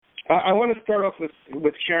I want to start off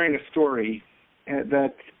with sharing a story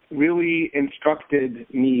that really instructed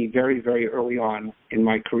me very, very early on in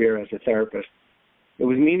my career as a therapist. It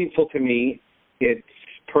was meaningful to me. It's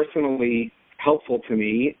personally helpful to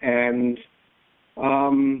me, and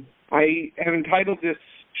I have entitled this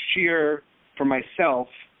shiur for myself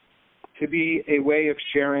to be a way of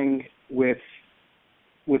sharing with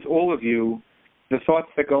all of you the thoughts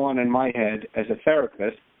that go on in my head as a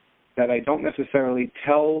therapist that I don't necessarily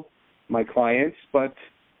tell my clients, but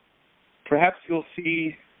perhaps you'll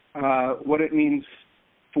see what it means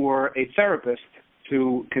for a therapist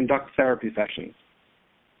to conduct therapy sessions.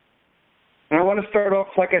 And I want to start off,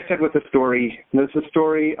 like I said, with a story. There's a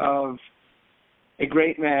story of a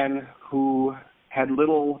great man who had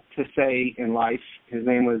little to say in life. His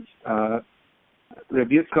name was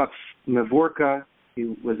Rabbi Yitzchak Mevorka. He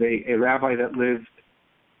was a rabbi that lived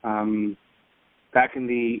back in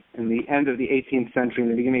the end of the 18th century, in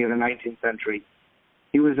the beginning of the 19th century.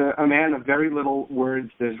 He was a man of very little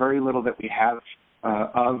words. There's very little that we have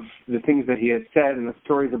of the things that he had said and the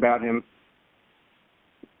stories about him.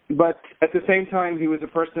 But at the same time, he was a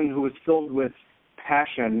person who was filled with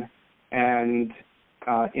passion and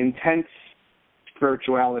intense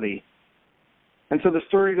spirituality. And so the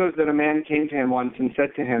story goes that a man came to him once and said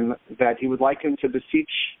to him that he would like him to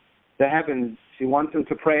beseech the heavens. He wants him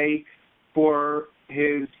to pray for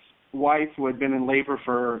his wife who had been in labor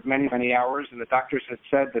for many, many hours, and the doctors had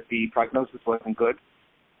said that the prognosis wasn't good.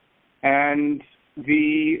 And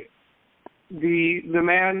the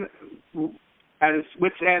man, at his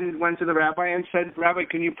wit's end, went to the rabbi and said, "Rabbi,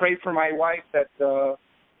 can you pray for my wife that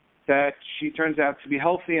she turns out to be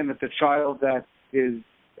healthy and that the child that is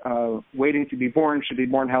waiting to be born should be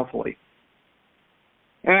born healthily?"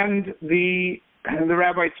 And the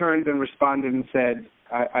rabbi turned and responded and said,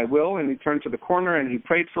 I will. And he turned to the corner and he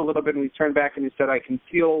prayed for a little bit, and he turned back and he said, "I can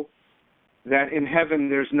feel that in heaven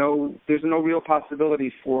there's no real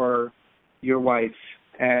possibility for your wife,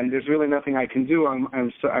 and there's really nothing I can do.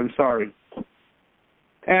 I'm sorry."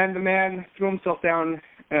 And the man threw himself down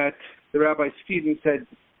at the rabbi's feet and said,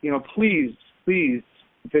 please,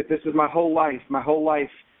 this is my whole life. My whole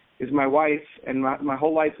life is my wife, and my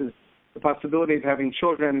whole life is the possibility of having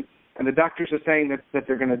children. And the doctors are saying that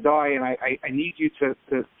they're going to die, and I need you to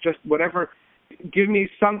just whatever, give me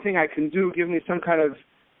something I can do, give me some kind of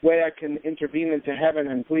way I can intervene into heaven,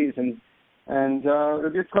 and please. And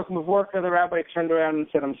Rabbi Yitzchak Mevorka, the rabbi, turned around and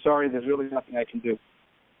said, "I'm sorry, there's really nothing I can do."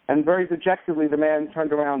 And very dejectedly, the man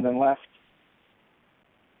turned around and left.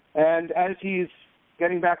 And as he's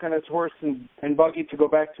getting back on his horse and buggy to go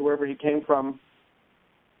back to wherever he came from,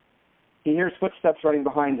 he hears footsteps running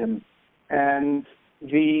behind him. And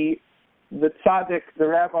the tzaddik, the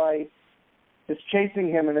rabbi, is chasing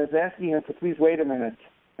him and is asking him to please wait a minute.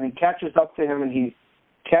 And he catches up to him and he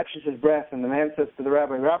catches his breath. And the man says to the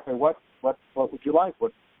rabbi, "Rabbi, what would you like?"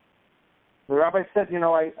 The rabbi said,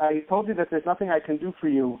 I told you that there's nothing I can do for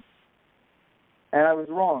you, and I was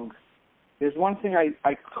wrong. There's one thing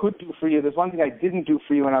I could do for you. There's one thing I didn't do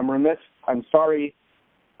for you, and I'm remiss. I'm sorry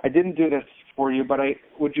I didn't do this for you, but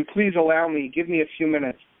would you please allow me, give me a few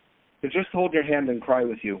minutes to just hold your hand and cry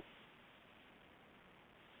with you.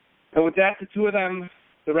 And with that, the two of them,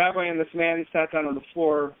 the rabbi and this man, sat down on the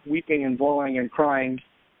floor, weeping and bawling and crying.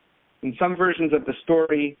 In some versions of the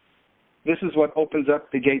story, this is what opens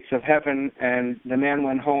up the gates of heaven, and the man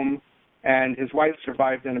went home, and his wife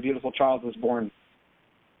survived, and a beautiful child was born.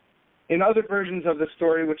 In other versions of the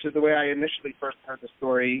story, which is the way I initially first heard the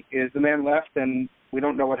story, is the man left, and we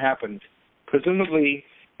don't know what happened. Presumably,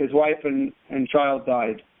 his wife and child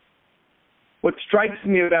died. What strikes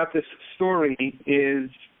me about this story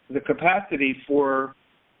is the capacity for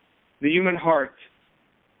the human heart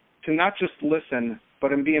to not just listen, but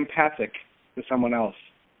to be empathic to someone else.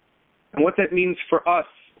 And what that means for us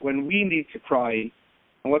when we need to cry,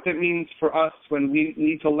 and what that means for us when we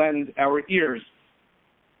need to lend our ears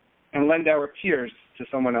and lend our tears to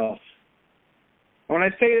someone else. When I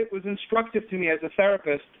say it was instructive to me as a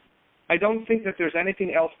therapist, I don't think that there's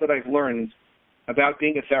anything else that I've learned about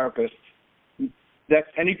being a therapist that's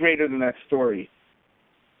any greater than that story.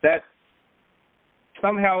 That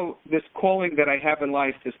somehow this calling that I have in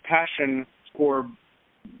life, this passion for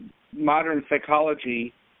modern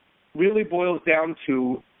psychology, really boils down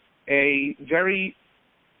to a very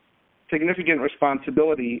significant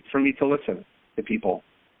responsibility for me to listen to people.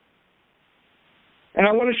 And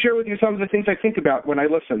I want to share with you some of the things I think about when I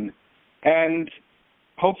listen. And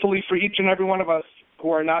hopefully for each and every one of us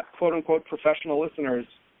who are not quote-unquote professional listeners,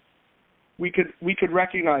 we could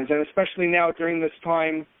recognize, and especially now during this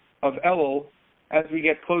time of Elul, as we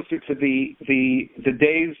get closer to the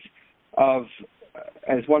days of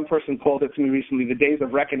as one person called it to me recently, the days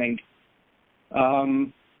of reckoning,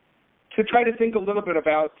 to try to think a little bit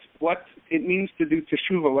about what it means to do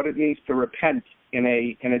teshuvah, what it means to repent in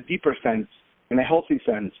a deeper sense, in a healthy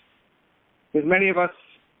sense. There's many of us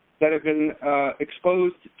that have been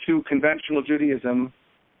exposed to conventional Judaism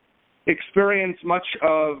experience much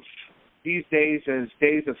of these days as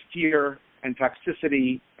days of fear and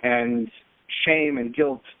toxicity and shame and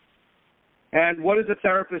guilt. And what is a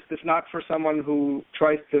therapist if not for someone who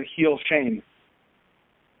tries to heal shame?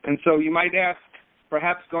 And so you might ask,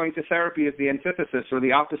 perhaps going to therapy is the antithesis or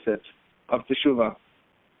the opposite of teshuvah.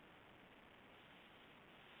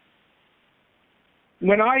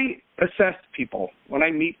 When I assess people, when I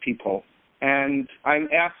meet people, and I'm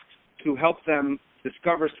asked to help them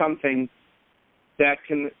discover something that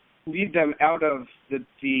can lead them out of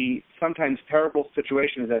the sometimes terrible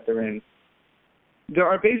situations that they're in, there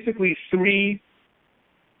are basically three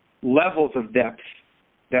levels of depth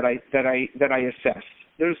that I assess.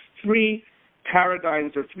 There's three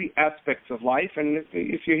paradigms or three aspects of life, and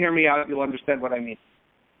if you hear me out, you'll understand what I mean.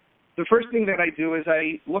 The first thing that I do is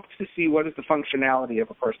I look to see what is the functionality of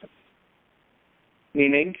a person,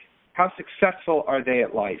 meaning how successful are they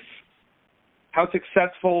at life? How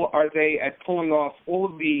successful are they at pulling off all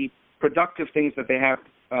of the productive things that they have,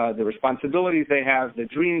 the responsibilities they have, the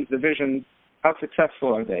dreams, the visions? How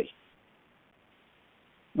successful are they?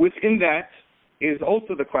 Within that is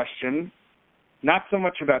also the question, not so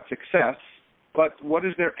much about success, but what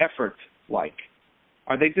is their effort like?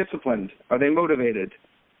 Are they disciplined? Are they motivated?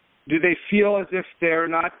 Do they feel as if they're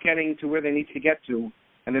not getting to where they need to get to,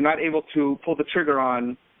 and they're not able to pull the trigger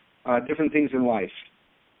on different things in life?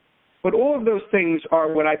 But all of those things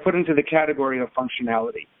are what I put into the category of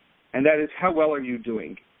functionality, and that is how well are you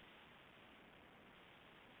doing?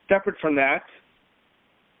 Separate from that,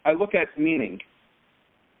 I look at meaning.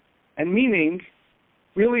 And meaning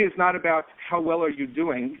really is not about how well are you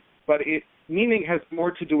doing, but meaning has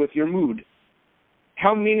more to do with your mood.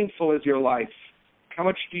 How meaningful is your life? How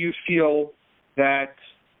much do you feel that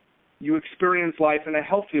you experience life in a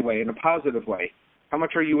healthy way, in a positive way? How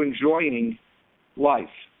much are you enjoying life?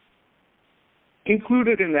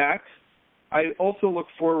 Included in that, I also look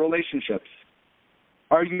for relationships.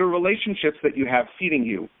 Are your relationships that you have feeding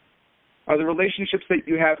you? Are the relationships that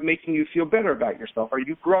you have making you feel better about yourself? Are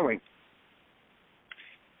you growing?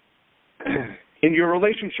 In your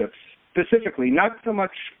relationships, specifically, not so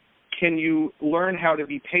much can you learn how to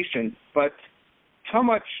be patient, but how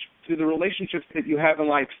much do the relationships that you have in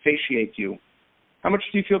life satiate you? How much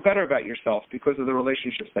do you feel better about yourself because of the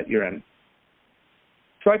relationships that you're in?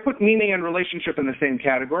 So I put meaning and relationship in the same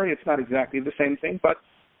category. It's not exactly the same thing, but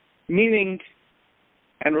meaning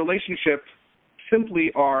and relationship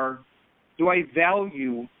simply are, do I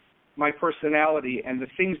value my personality and the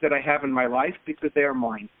things that I have in my life because they are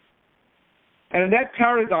mine? And in that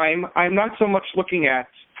paradigm, I'm not so much looking at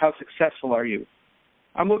how successful are you.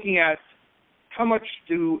 I'm looking at how much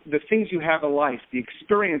do the things you have in life, the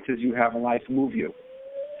experiences you have in life, move you.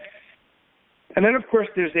 And then, of course,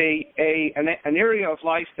 there's an area of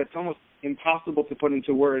life that's almost impossible to put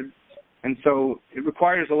into words, and so it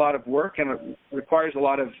requires a lot of work and it requires a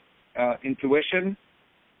lot of intuition.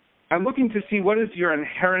 I'm looking to see what is your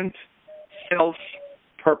inherent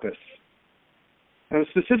self-purpose. And I'm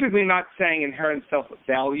specifically not saying inherent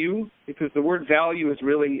self-value, because the word value is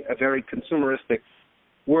really a very consumeristic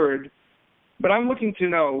word, but I'm looking to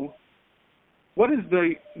know what is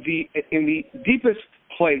in the deepest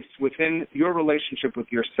place within your relationship with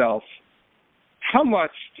yourself, how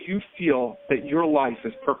much do you feel that your life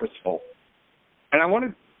is purposeful? And I want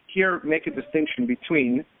to here make a distinction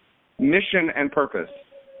between mission and purpose.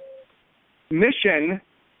 Mission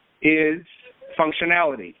is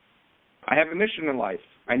functionality. I have a mission in life.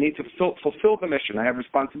 I need to fulfill the mission. I have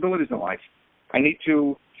responsibilities in life. I need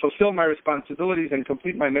to fulfill my responsibilities and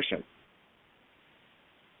complete my mission.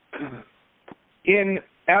 In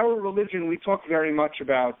our religion, we talk very much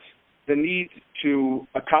about the need to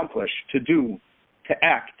accomplish, to do, to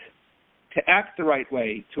act the right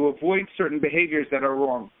way, to avoid certain behaviors that are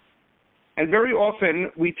wrong. And very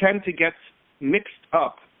often, we tend to get mixed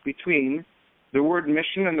up between the word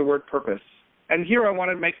mission and the word purpose. And here I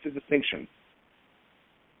want to make the distinction.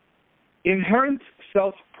 Inherent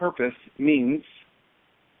self-purpose means,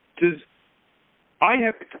 I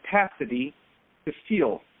have the capacity to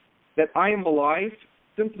feel that I am alive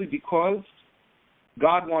simply because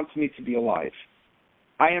God wants me to be alive.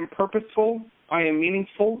 I am purposeful, I am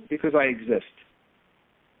meaningful because I exist.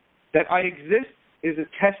 That I exist is a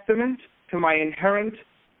testament to my inherent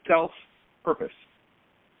self-purpose.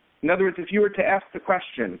 In other words, if you were to ask the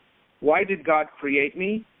question, why did God create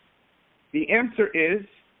me? The answer is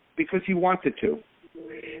because he wanted to.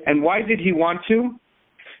 And why did he want to?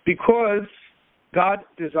 Because God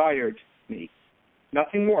desired me.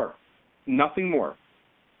 Nothing more. Nothing more.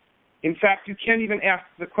 In fact, you can't even ask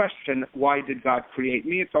the question, why did God create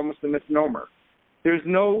me? It's almost a misnomer. There's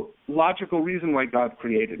no logical reason why God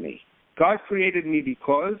created me. God created me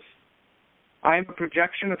because I am a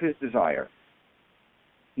projection of his desire.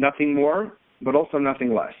 Nothing more, but also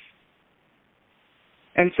nothing less.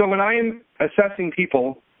 And so when I am assessing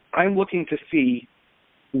people, I'm looking to see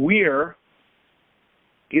where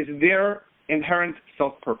is their inherent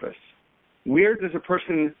self-purpose. Where does a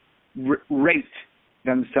person rate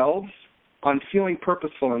themselves on feeling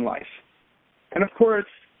purposeful in life? And of course,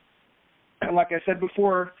 like I said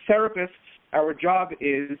before, therapists, our job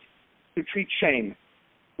is to treat shame.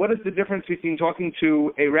 What is the difference between talking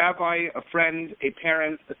to a rabbi, a friend, a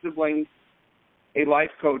parent, a sibling, a life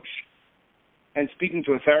coach, and speaking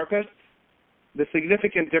to a therapist? The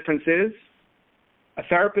significant difference is a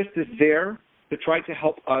therapist is there to try to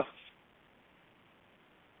help us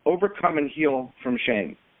overcome and heal from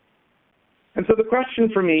shame. And so the question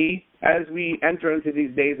for me as we enter into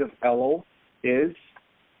these days of Elul is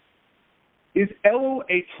Elul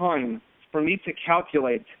a time for me to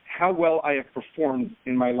calculate how well I have performed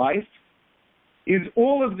in my life? Is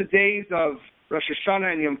all of the days of Rosh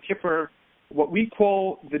Hashanah and Yom Kippur what we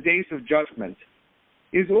call the days of judgment?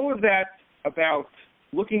 Is all of that about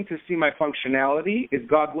looking to see my functionality? Is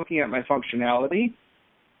God looking at my functionality?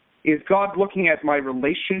 Is God looking at my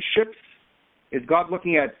relationships? Is God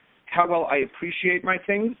looking at how well I appreciate my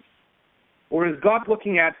things? Or is God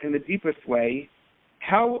looking at, in the deepest way,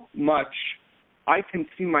 how much I can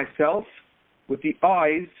see myself with the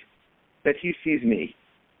eyes that he sees me?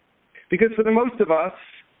 Because for the most of us,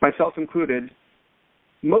 myself included,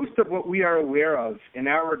 most of what we are aware of in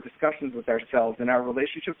our discussions with ourselves, in our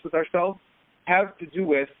relationships with ourselves, have to do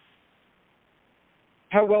with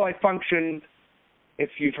how well I functioned. If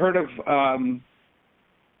you've heard of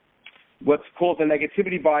what's called the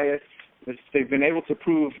negativity bias, which they've been able to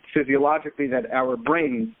prove physiologically that our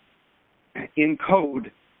brains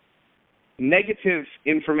encode negative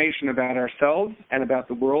information about ourselves and about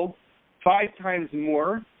the world 5 times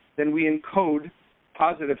more than we encode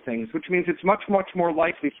positive things, which means it's much, much more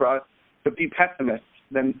likely for us to be pessimists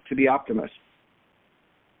than to be optimists.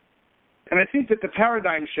 And I think that the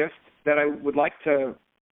paradigm shift that I would like to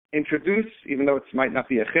introduce, even though it might not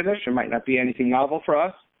be a chiddush, it might not be anything novel for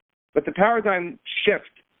us, but the paradigm shift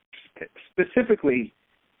specifically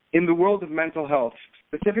in the world of mental health,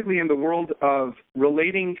 specifically in the world of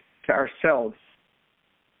relating to ourselves,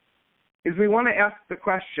 is we want to ask the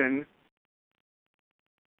question,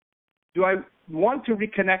 do I want to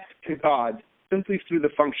reconnect to God simply through the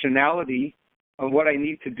functionality of what I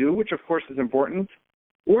need to do, which of course is important,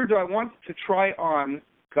 or do I want to try on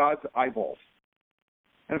God's eyeballs?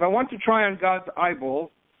 And if I want to try on God's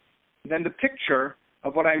eyeballs, then the picture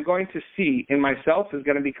of what I'm going to see in myself is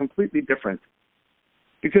going to be completely different.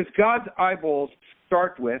 Because God's eyeballs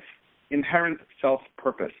start with inherent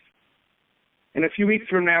self-purpose. In a few weeks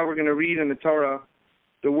from now, we're going to read in the Torah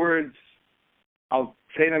the words, I'll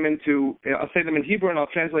say them in Hebrew and I'll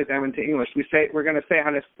translate them into English. We're going to say,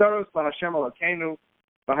 Hanestaros laHashem Elokeinu,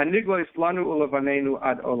 v'haniglos lanu ulevaneinu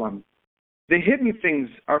ad olam. The hidden things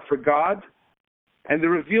are for God, and the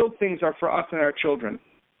revealed things are for us and our children.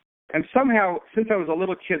 And somehow, since I was a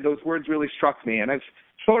little kid, those words really struck me, and I've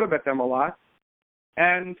thought about them a lot.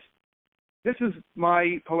 And this is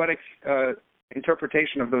my poetic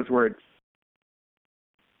interpretation of those words.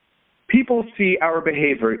 People see our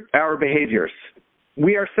behaviors.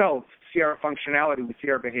 We ourselves see our functionality. We see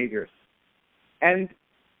our behaviors. And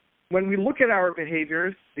when we look at our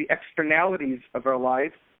behaviors, the externalities of our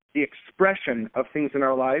lives, the expression of things in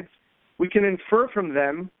our lives, we can infer from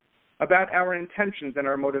them about our intentions and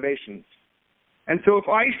our motivations. And so if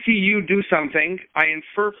I see you do something, I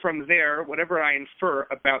infer from there whatever I infer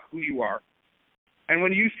about who you are. And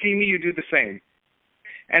when you see me, you do the same.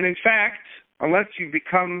 And in fact, unless you've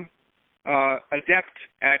become adept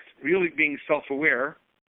at really being self-aware,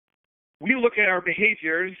 we look at our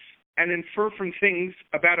behaviors and infer from things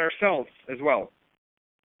about ourselves as well.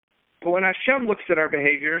 But when Hashem looks at our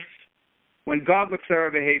behaviors, when God looks at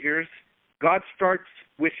our behaviors, God starts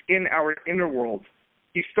within our inner world.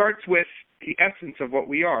 He starts with the essence of what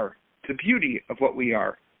we are, the beauty of what we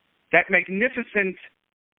are. That magnificent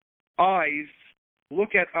eyes look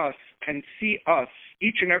at us and see us,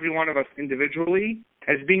 each and every one of us individually,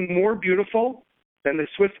 as being more beautiful than the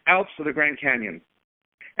Swiss Alps or the Grand Canyon.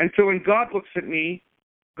 And so when God looks at me,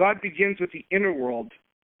 God begins with the inner world.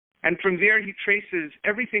 And from there, he traces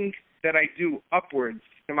everything that I do upwards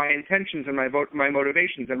to my intentions and my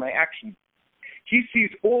motivations and my actions. He sees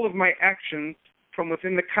all of my actions from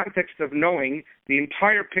within the context of knowing the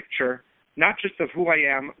entire picture, not just of who I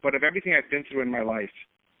am, but of everything I've been through in my life.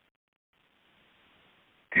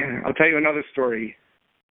 I'll tell you another story.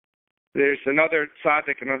 There's another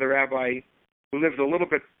tzaddik, another rabbi, who lived a little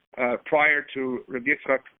bit prior to Rabbi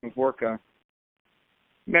Yitzchak Mevorka.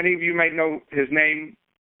 Many of you might know his name.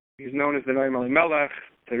 He's known as the Noam Elimelech,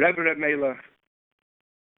 the Rebbe Reb Melech.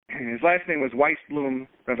 His last name was Weisblum,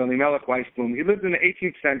 Reb Elimelech Weisblum. He lived in the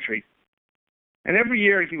 18th century. And every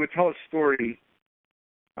year he would tell a story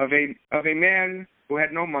of a man who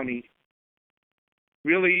had no money,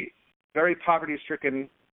 really very poverty-stricken,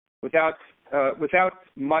 without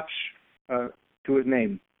much to his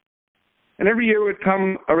name. And every year would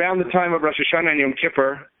come around the time of Rosh Hashanah and Yom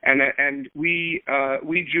Kippur, and we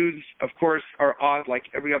Jews, of course, are odd like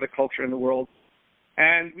every other culture in the world.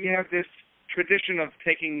 And we have this tradition of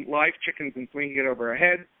taking live chickens and swinging it over our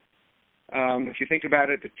head. If you think about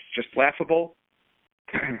it, it's just laughable.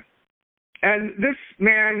 And this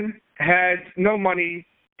man had no money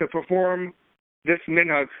to perform this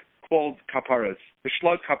minhag called kaparas, the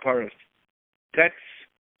shlug kaparas. That's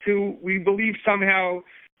we believe somehow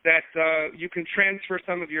that you can transfer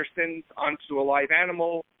some of your sins onto a live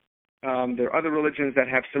animal. There are other religions that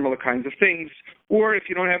have similar kinds of things. Or if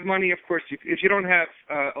you don't have money, of course, if you don't have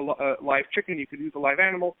a live chicken, you could use a live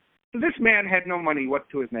animal. So this man had no money. What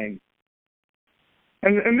to his name?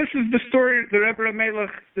 And this is the story the Rebbe Melech,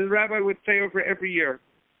 the rabbi, would say over every year.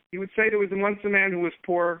 He would say there was once a man who was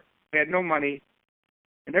poor, he had no money,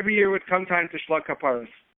 and every year would come time to shlug kaparas.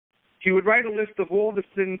 He would write a list of all the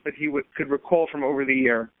sins that he could recall from over the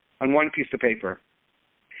year on one piece of paper.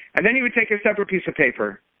 And then he would take a separate piece of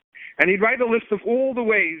paper, and he'd write a list of all the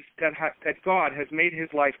ways that God has made his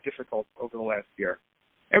life difficult over the last year.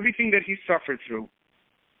 Everything that he suffered through.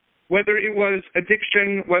 Whether it was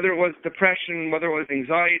addiction, whether it was depression, whether it was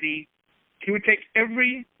anxiety, he would take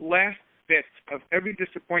every last bit of every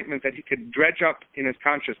disappointment that he could dredge up in his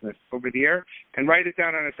consciousness over the year and write it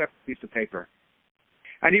down on a separate piece of paper.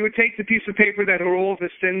 And he would take the piece of paper that had all of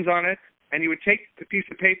his sins on it, and he would take the piece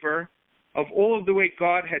of paper of all of the way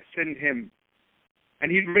God had sinned him.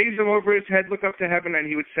 And he'd raise them over his head, look up to heaven, and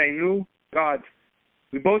he would say, "No, God,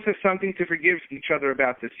 we both have something to forgive each other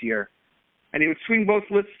about this year." And he would swing both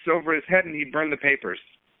lists over his head and he'd burn the papers.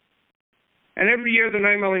 And every year the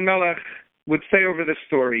Noam Elimelech would say over this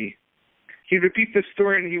story, he'd repeat this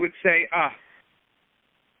story and he would say,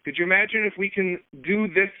 could you imagine if we can do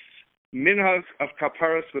this minhag of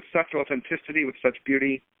kaparas with such authenticity, with such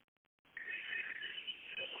beauty?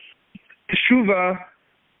 Teshuvah,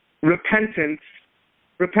 repentance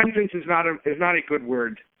is not a good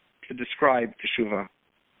word to describe teshuvah.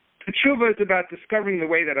 Teshuvah is about discovering the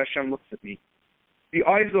way that Hashem looks at me, the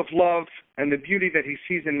eyes of love and the beauty that he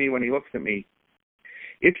sees in me when he looks at me.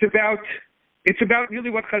 It's about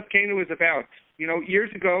really what Chazkenu is about. You know,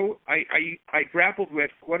 years ago, I grappled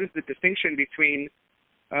with what is the distinction between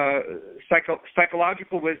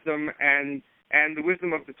psychological wisdom and the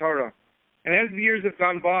wisdom of the Torah. And as the years have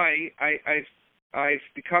gone by, I've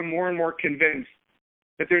become more and more convinced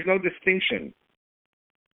that there's no distinction.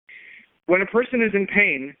 When a person is in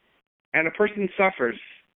pain, and a person suffers,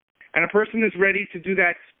 and a person is ready to do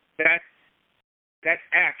that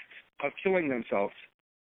act of killing themselves,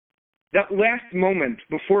 that last moment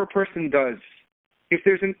before a person does, if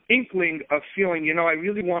there's an inkling of feeling, I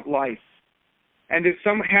really want life, and there's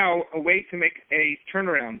somehow a way to make a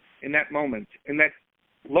turnaround in that moment, in that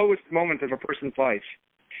lowest moment of a person's life,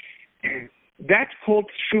 that's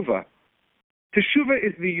called teshuvah. Teshuvah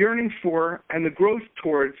is the yearning for and the growth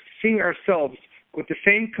towards seeing ourselves with the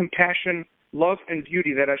same compassion, love, and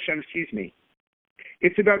beauty that Hashem sees me.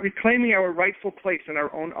 It's about reclaiming our rightful place in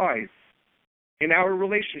our own eyes, in our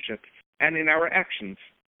relationships, and in our actions.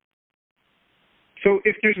 So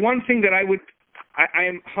if there's one thing that I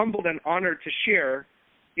am humbled and honored to share,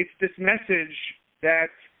 it's this message that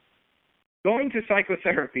going to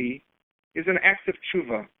psychotherapy is an act of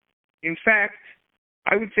tshuva. In fact,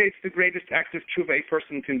 I would say it's the greatest act of tshuva a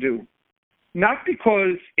person can do. Not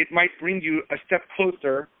because it might bring you a step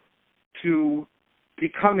closer to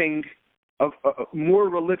becoming more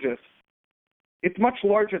religious. It's much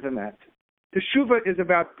larger than that. Teshuvah is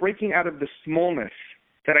about breaking out of the smallness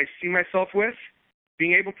that I see myself with,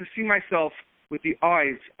 being able to see myself with the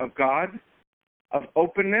eyes of God, of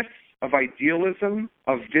openness, of idealism,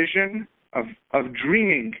 of vision, of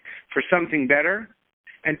dreaming for something better,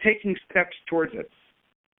 and taking steps towards it.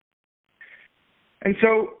 And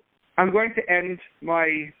so I'm going to end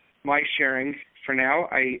my sharing for now.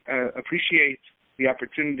 I appreciate the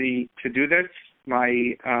opportunity to do this.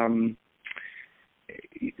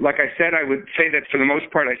 like I said, I would say that for the most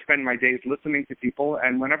part, I spend my days listening to people,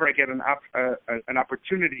 and whenever I get an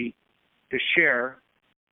opportunity to share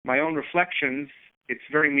my own reflections, it's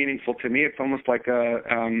very meaningful to me. It's almost like a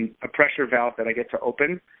pressure valve that I get to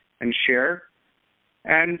open and share.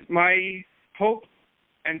 And my hope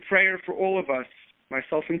and prayer for all of us,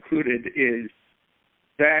 myself included, is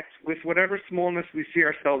that with whatever smallness we see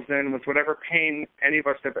ourselves in, with whatever pain any of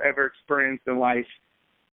us have ever experienced in life,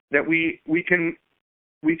 that we can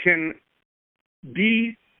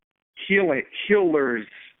be healers.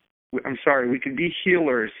 We can be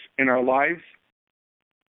healers in our lives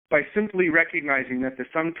by simply recognizing that the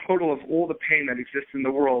sum total of all the pain that exists in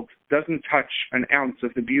the world doesn't touch an ounce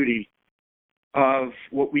of the beauty of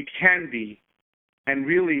what we can be and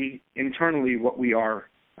really internally what we are.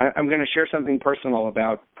 I'm going to share something personal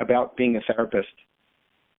about being a therapist.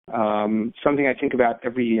 Something I think about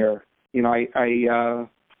every year. You know,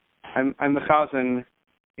 I'm the chazan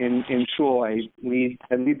in shul. I lead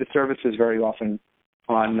the services very often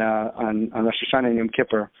on Rosh Hashanah and Yom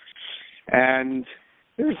Kippur, and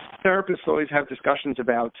therapists always have discussions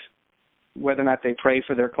about whether or not they pray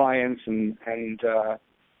for their clients and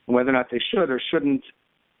whether or not they should or shouldn't.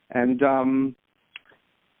 And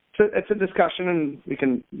so it's a discussion, and we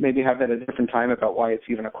can maybe have that at a different time about why it's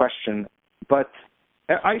even a question. But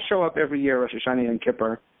I show up every year, Rosh Hashanah and Yom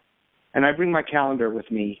Kippur, and I bring my calendar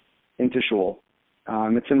with me into shul.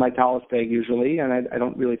 It's in my talis bag usually, and I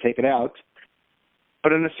don't really take it out.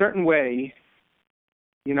 But in a certain way,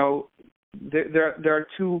 you know, there are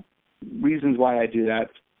two reasons why I do that.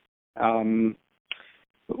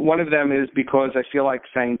 One of them is because I feel like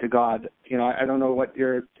saying to God, you know, I don't know what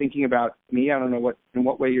you're thinking about me. I don't know in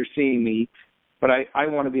what way you're seeing me, but I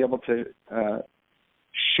want to be able to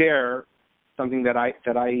share something that I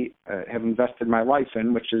have invested my life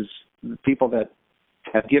in, which is the people that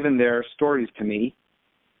have given their stories to me,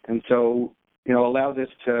 and so, you know, allow this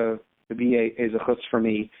to be a zechus for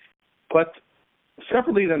me. But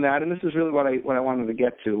separately than that, and this is really what I wanted to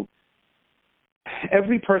get to,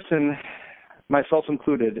 every person, myself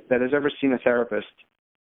included, that has ever seen a therapist,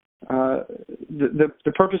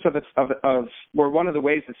 the purpose of or one of the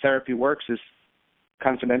ways that therapy works is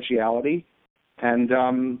confidentiality,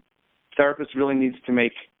 and therapist really needs to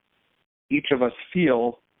make each of us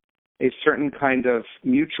feel a certain kind of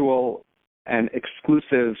mutual and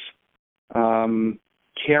exclusive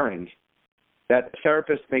caring. That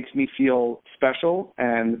therapist makes me feel special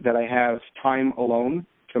and that I have time alone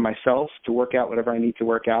to myself to work out whatever I need to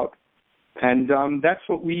work out. And that's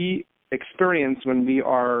what we experience when we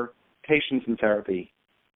are patients in therapy.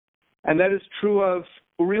 And that is true of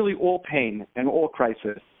really all pain and all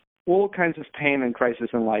crisis. All kinds of pain and crisis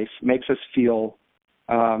in life makes us feel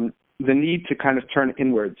the need to kind of turn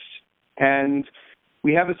inwards. And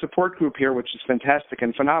we have a support group here, which is fantastic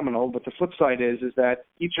and phenomenal, but the flip side is that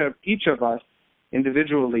each of us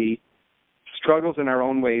individually struggles in our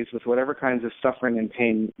own ways with whatever kinds of suffering and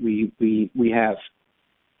pain we have.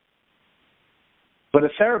 But a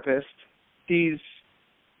therapist sees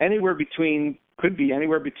could be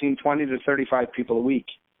anywhere between 20 to 35 people a week.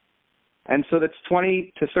 And so that's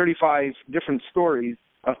 20 to 35 different stories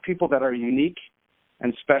of people that are unique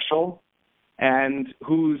and special and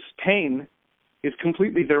whose pain is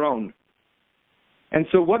completely their own. And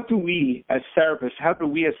so what do we as therapists, how do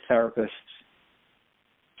we as therapists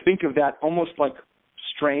think of that almost like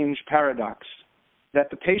strange paradox, that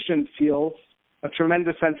the patient feels a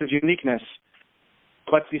tremendous sense of uniqueness,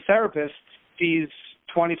 but the therapist sees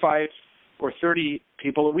 25 or 30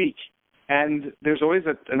 people a week. And there's always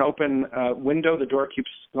an open window. The door keeps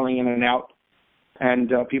going in and out,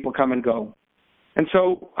 and people come and go. And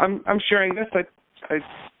so I'm sharing this. I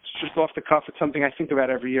just off the cuff. It's something I think about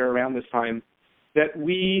every year around this time, that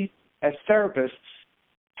we as therapists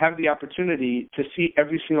have the opportunity to see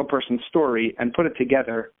every single person's story and put it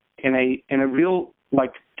together in a real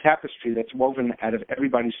like tapestry that's woven out of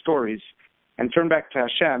everybody's stories, and turn back to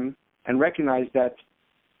Hashem and recognize that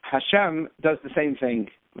Hashem does the same thing.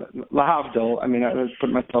 Lahavdil, I mean, I was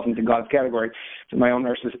putting myself into God's category to my own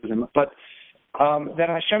narcissism, but that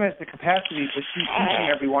Hashem has the capacity to see each and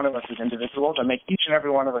every one of us as individuals and make each and every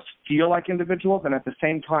one of us feel like individuals, and at the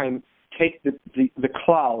same time take the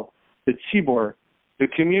klal, the tzibur, the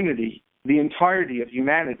community, the entirety of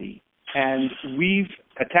humanity, and weave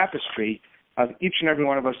a tapestry of each and every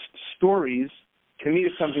one of us stories. To me,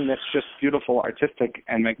 is something that's just beautiful, artistic,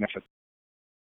 and magnificent.